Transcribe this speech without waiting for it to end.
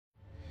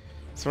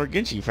So we're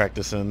Genji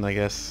practicing, I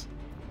guess.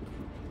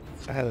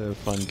 I had a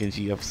fun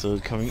Genji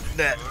episode coming in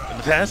the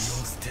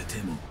past.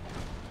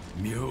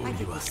 I'm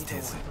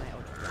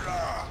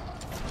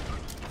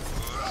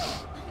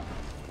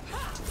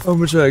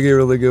gonna try to get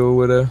really good with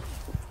Widow.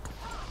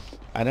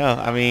 I know.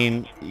 I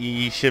mean,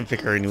 you shouldn't pick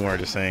her anymore.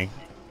 Just saying.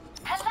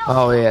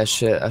 Oh yeah,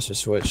 shit. I should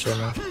switch,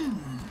 shouldn't I?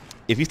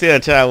 If you stay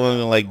on chat,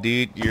 I'm like,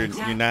 dude, you're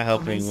not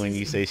helping when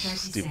you say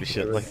stupid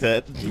shit like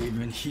that.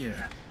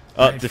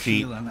 Oh,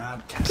 defeat.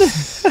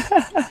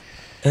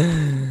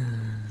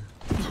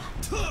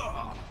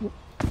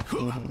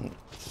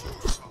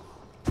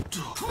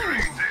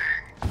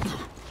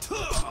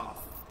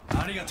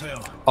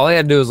 All I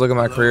had to do was look at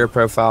my career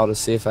profile to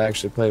see if I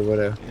actually played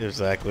Widow.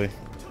 Exactly.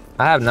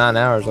 I have 9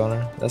 hours on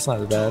her. That's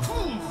not bad.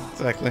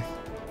 Exactly.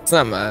 It's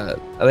not my.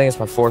 I think it's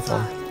my 4th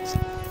one.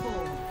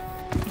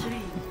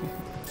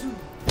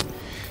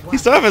 He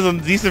started as a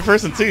decent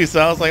person too, so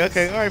I was like,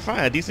 okay, all right,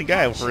 fine, a decent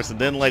guy at first. And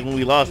then, like, when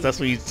we lost, that's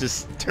when he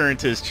just turned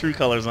to his true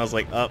colors, and I was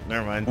like, oh,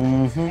 never mind.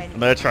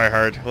 Another try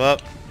hard. Well,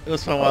 it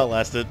was fun while it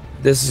lasted.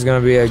 This is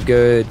gonna be a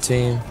good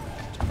team.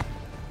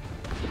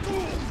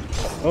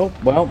 Oh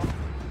well.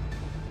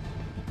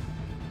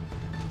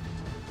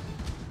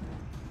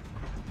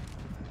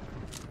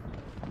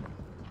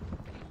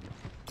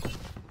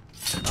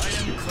 I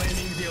am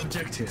claiming the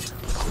objective.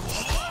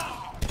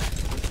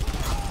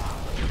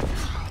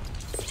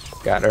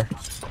 Got her.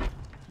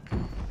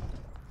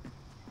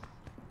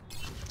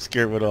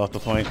 Scared Widow off the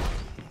point.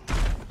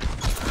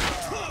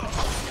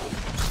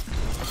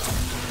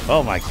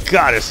 Oh my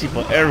god, there's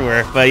people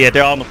everywhere. But yeah,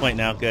 they're all on the point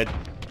now. Good.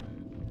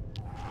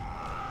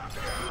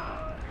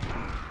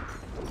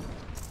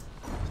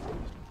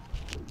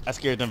 I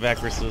scared them back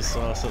versus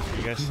so for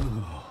you guys.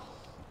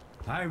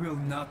 I will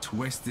not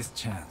waste this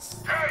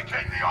chance.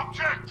 Taking the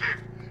objective!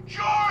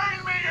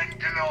 Join me in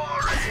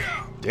glory!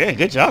 Yeah,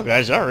 good job,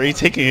 guys. Y'all already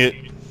taking it.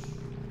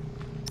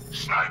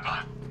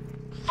 Sniper!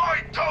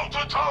 Fight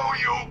toe-to-toe,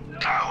 you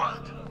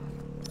coward!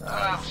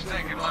 I'm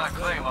staking my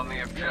claim on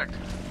the objective.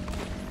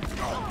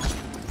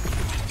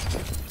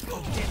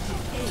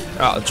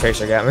 Oh, the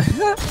Tracer got me.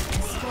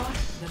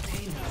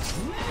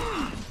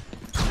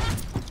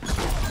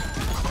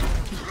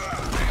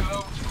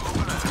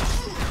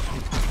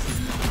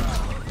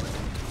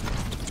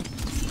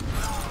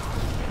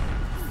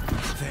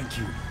 Thank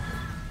you.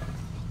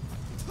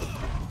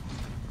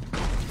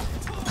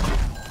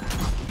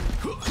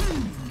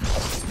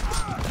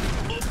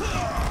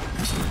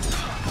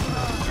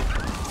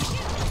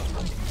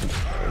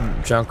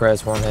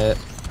 Junkrat's 1 hit.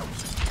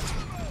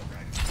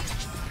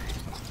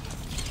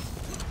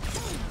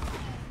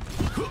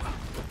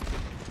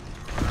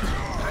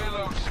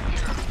 Payload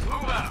secure.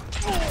 Move out!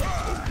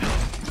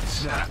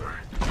 Zapper.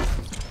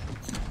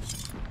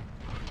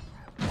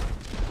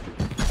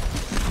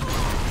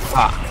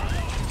 Fuck.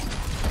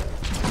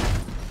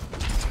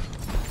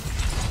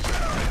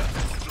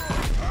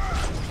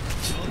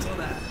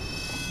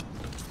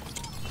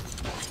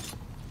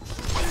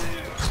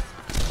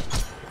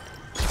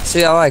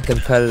 See, I like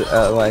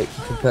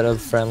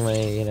competitive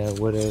friendly, you know,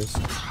 widows,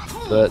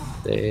 but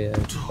they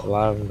a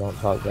lot of them don't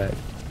talk back.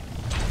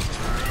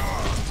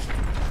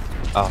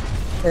 Oh,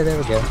 hey, there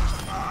we go.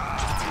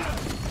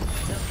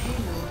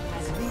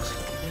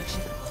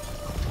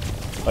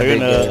 Are you in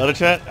the other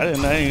chat? I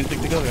didn't even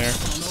think to go there.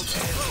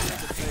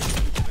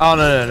 Oh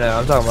no!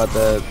 I'm talking about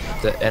the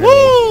enemy.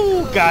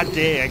 Woo! God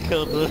damn! I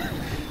killed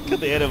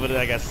the enemy, but then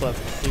I got slept.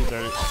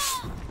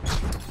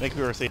 Thank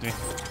you for saving me.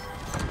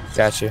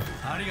 Got you.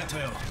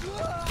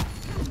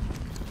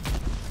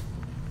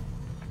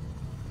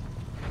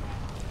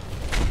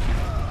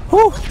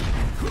 Whew.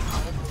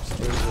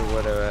 Where's the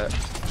widow at?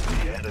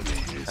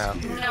 Oh.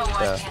 No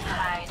one can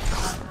hide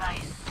from my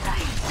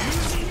sight.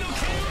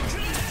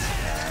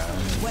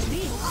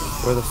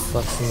 Where the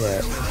fuck's he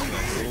at?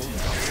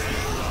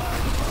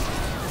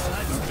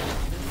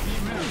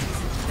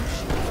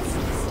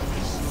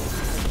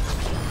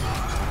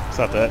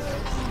 Stop that.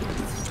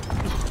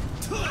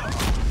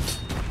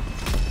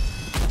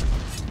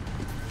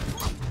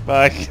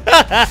 Bye.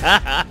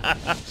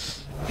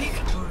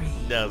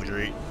 That was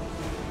great.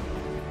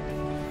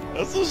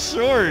 That's so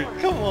short.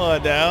 Come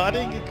on now. I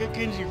didn't get good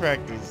Genji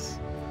practice.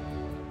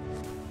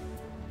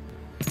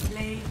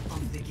 Play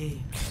of the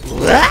game.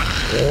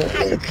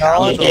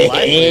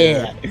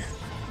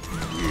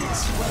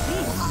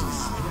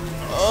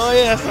 Oh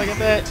yes, I got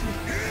that.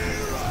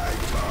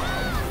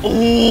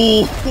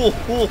 Ooh.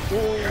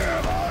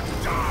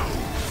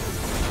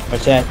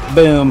 Watch that.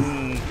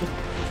 Boom.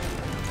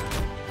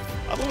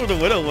 I don't know where the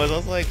Widow was. I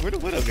was like, where'd the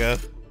Widow go?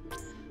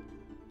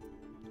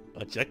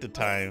 Objective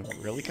time.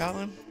 Really,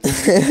 Colin?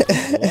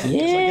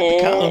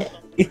 Yeah.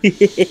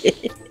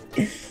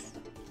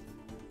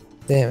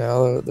 Damn,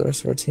 all the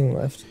rest of our team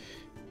left.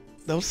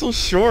 That was so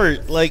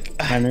short. Like,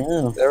 I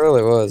know. That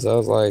really was. I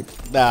was like,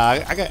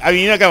 nah. I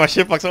mean, I got my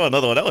shit box on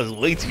another one. That was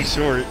way too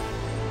short.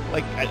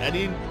 Like, I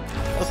didn't.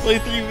 I was playing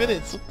 3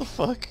 minutes. What the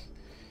fuck?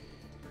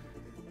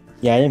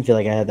 Yeah, I didn't feel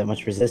like I had that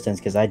much resistance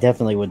because I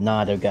definitely would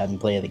not have gotten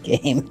play of the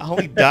game. I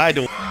only died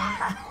to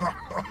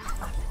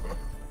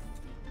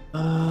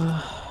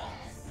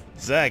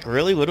Zach,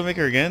 really?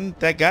 Widowmaker again?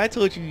 That guy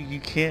told you you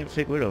can't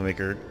pick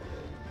Widowmaker.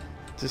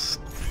 Just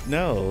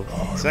no.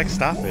 Zach,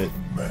 stop it.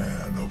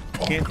 You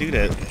can't do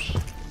that.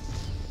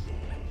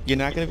 You're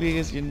not gonna be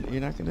as you're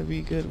not gonna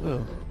be good,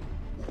 Will.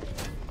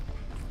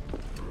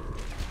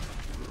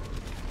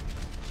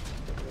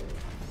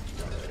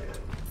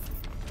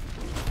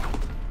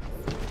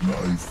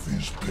 Life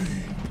is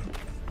pain,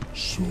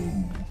 so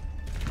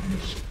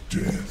is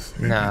death.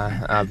 Nah,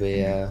 I'll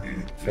be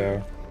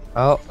fair.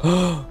 Oh,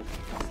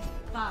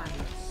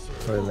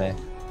 wait a minute.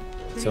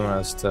 Someone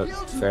else took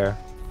fair.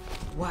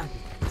 One.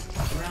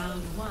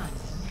 Round one.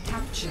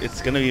 Capture.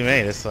 It's gonna be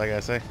May, that's all I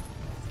gotta say.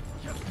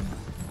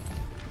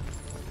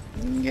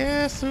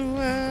 Guess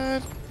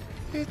what?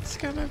 It's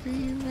gonna be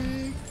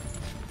May.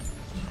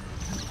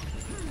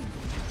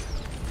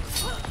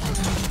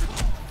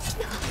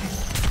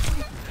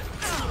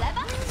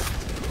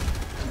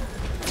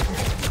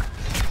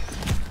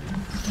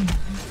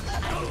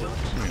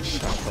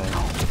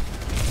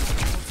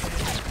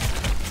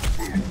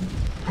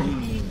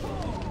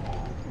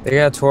 They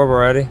got Torb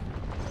already.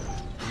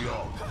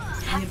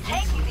 I'm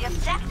taking the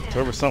objective.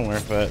 Torb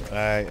somewhere, but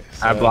I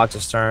blocked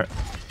his turret.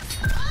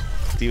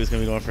 D.Va's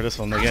gonna be going for this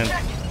one again.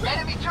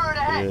 Enemy turret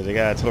ahead. Yeah, they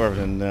got a Torb,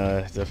 and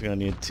definitely gonna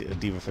need a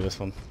D.Va for this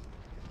one.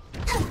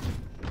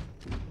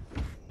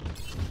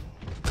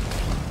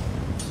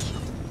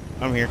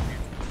 I'm here.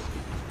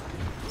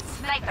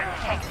 Sniper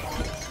detected.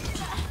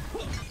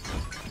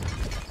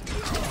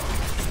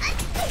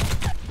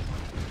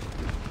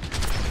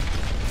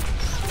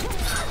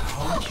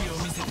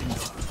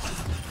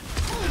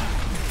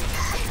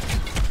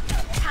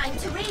 Time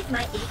to raise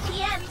my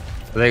ATM.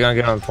 Are they gonna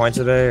get on point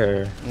today,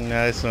 or?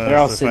 Nah, this one, They're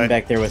all this sitting fight.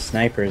 back there with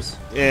snipers.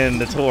 And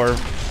the Torb.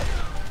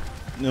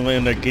 And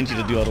letting the Genji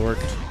to do all the work.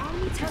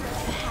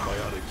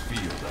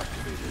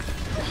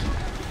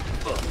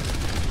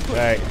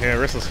 Alright, yeah,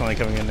 Rissla's finally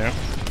coming in now.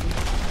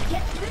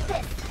 Get through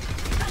this.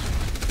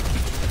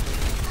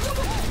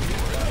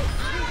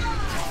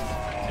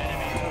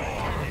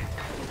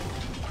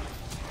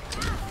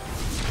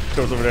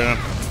 Torb's over there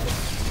now.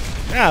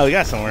 Ah, we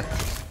got somewhere.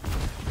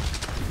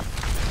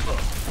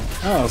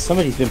 Oh,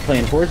 somebody's been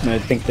playing Horde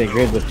mode. Think they're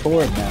good with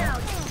Torb now.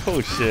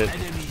 Oh shit.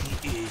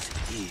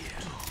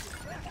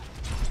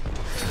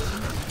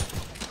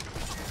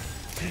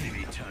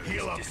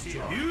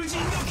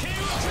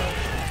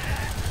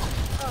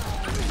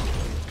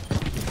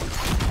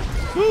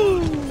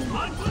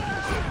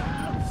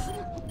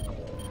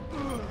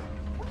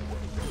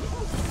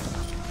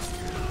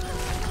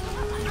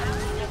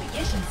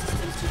 Navigation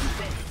systems to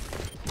defend.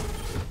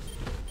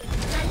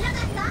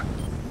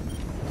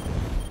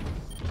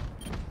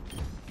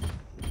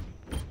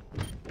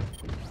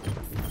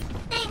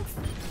 Thanks.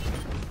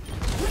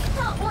 We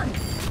got one.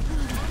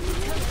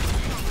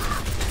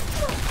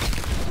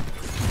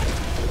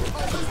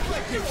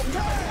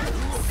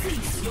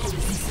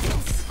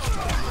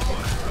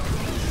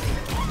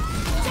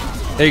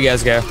 There you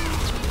guys go.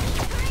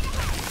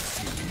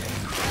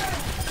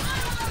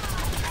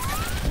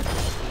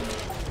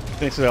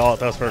 Thanks for the ult,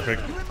 that was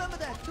perfect.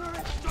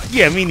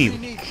 Yeah, me neither.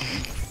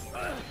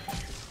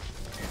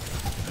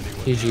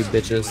 GG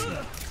bitches.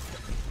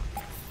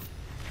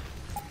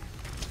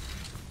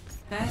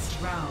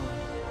 Best round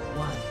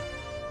one.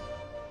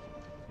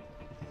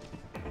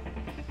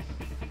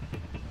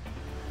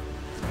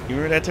 You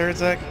remember that turret,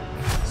 Zach?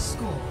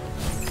 Score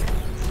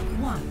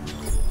 1.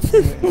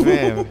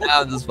 Man,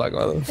 I'm just fucking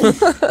with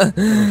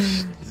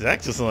him.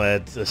 Zach just on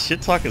a shit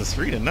talking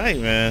spree tonight,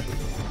 man.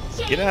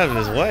 Get out of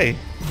his way.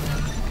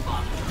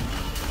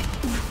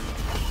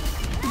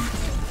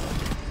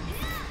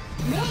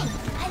 May,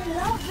 I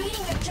love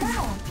reading your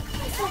journal.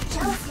 I'm so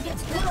jealous you get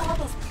to go to all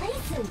those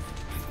places.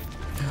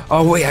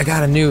 Oh wait, I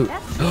got a new.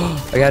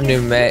 I got a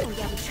new mate.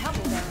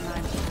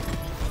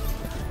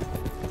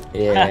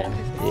 Yeah,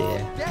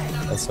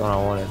 yeah. That's what I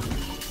wanted.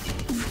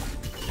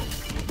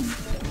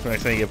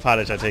 Next time you get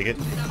pottage, I take it.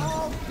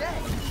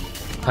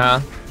 Huh?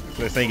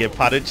 Next time you get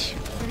pottage.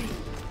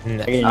 I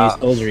get a new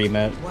soldier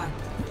emote.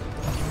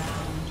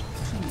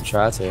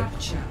 Try to.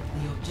 Capture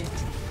the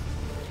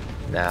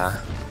objective. Nah,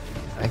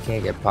 I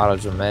can't get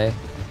pottage with May.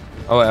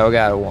 Oh wait, I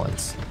got it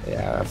once.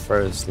 Yeah, I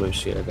froze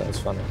Lucia. That was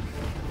funny.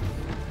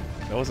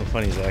 That wasn't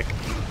funny, Zach.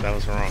 That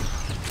was wrong.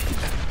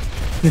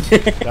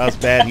 That was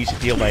bad. You should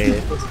feel by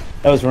it.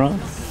 That was wrong.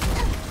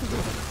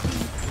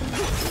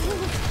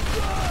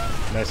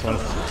 Nice one.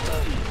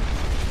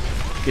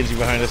 Genji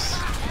behind us. I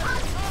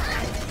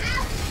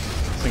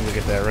think we'll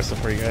get that wrestle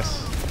for you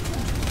guys.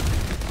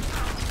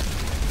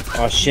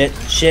 Oh shit,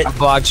 shit. I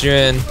blocked you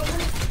in.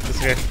 This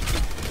guy.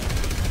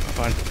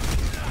 Fine.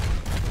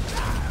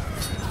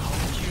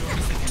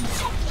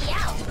 Check me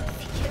out.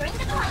 Securing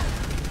the point.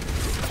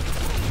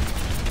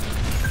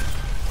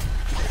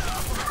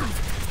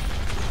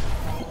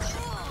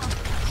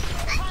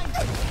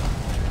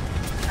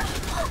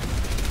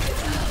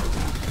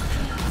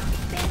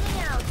 Bailing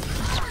out.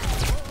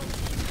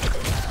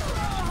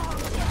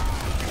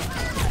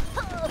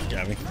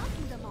 Got me.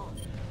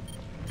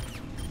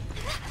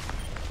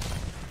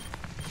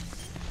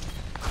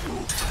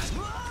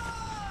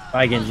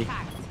 Bye, Genji.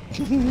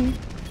 I'm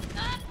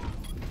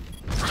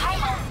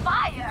on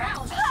fire!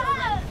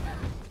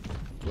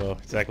 Well,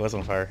 Zach was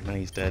on fire. Now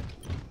he's dead.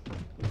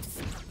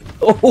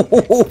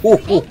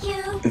 Thank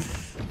you!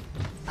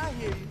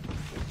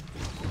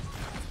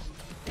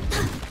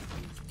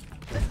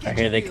 Alright,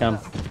 here they come.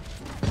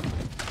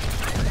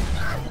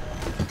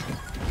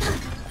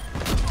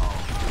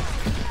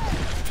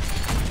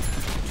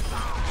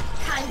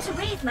 Time to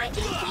raise my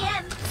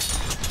EPM!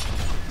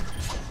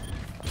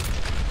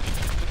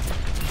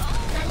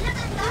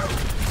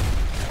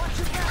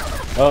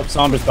 Oh,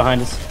 Sombra's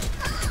behind us.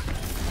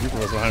 Reaper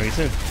was behind me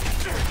too.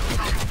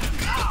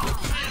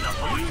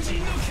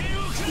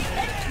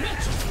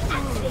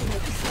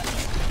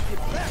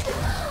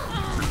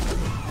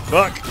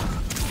 Fuck!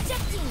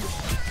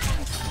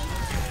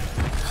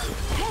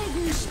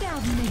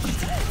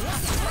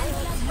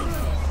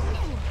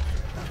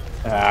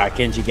 Ah,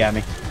 Genji got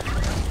me.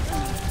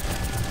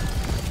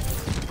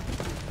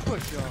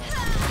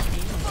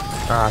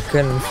 Ah, I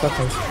couldn't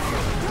fucking.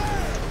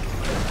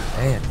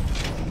 Man.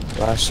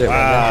 Last shit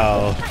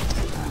Wow. went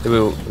down. Did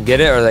we get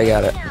it or they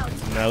got it?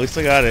 No, we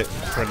still got it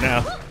for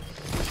now.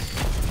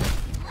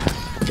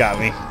 Got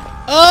me.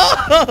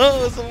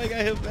 Oh! Somebody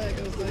got hit back.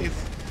 That was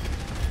nice.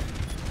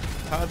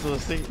 Hanzo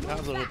with the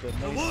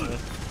nice one.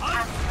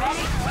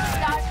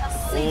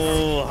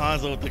 Oh,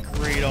 Hanzo with the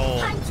cradle.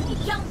 Time to get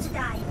young to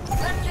die!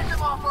 Let's get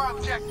them off our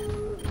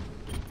objective.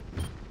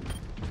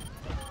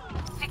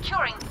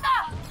 Securing.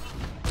 Ah!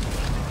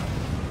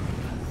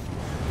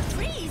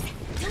 Freeze!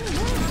 Don't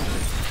move!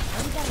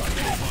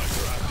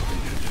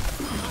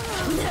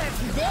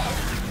 Nerf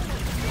this!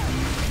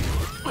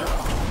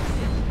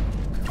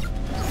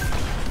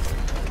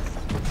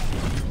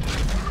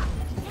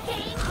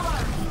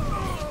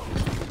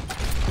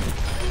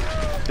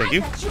 Thank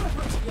you. I thought you were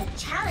going to be a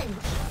challenge.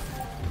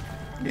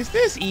 Is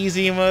this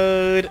easy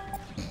mode?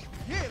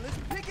 Yeah, let's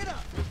pick it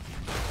up.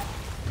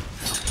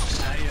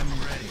 I am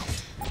ready.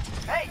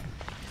 Hey,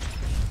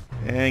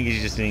 And you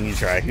just didn't even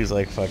try. He was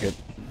like, fuck it.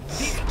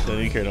 Don't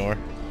even care no more.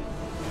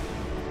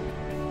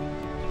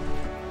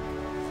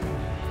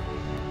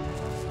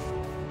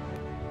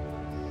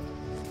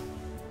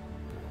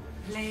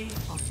 Play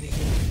of the game.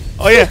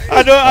 Oh yeah,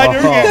 I know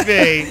you're getting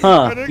May.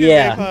 Huh,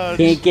 yeah. Can't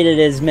Can't get it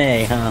as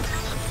May, huh?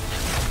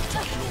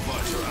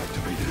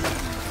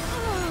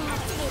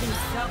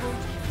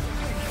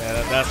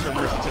 Yeah, that's for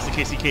Mercy, just in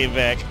case he came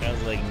back. I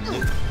was like,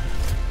 nope.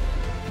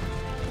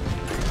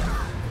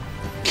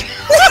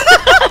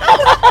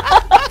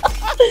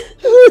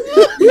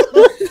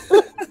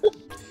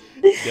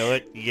 Yo,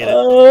 it, you get it.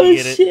 Oh, You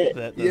get shit. it.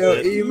 That's Yo,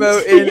 it. emo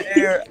in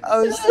air. I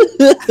was.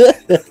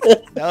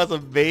 That was a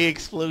May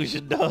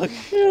explosion, dog.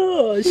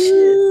 Oh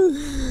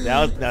shit.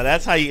 Now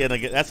that's how you end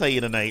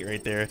a night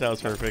right there. That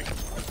was perfect.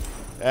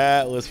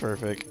 That was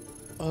perfect.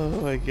 Oh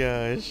my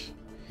gosh.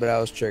 But I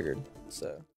was triggered, so.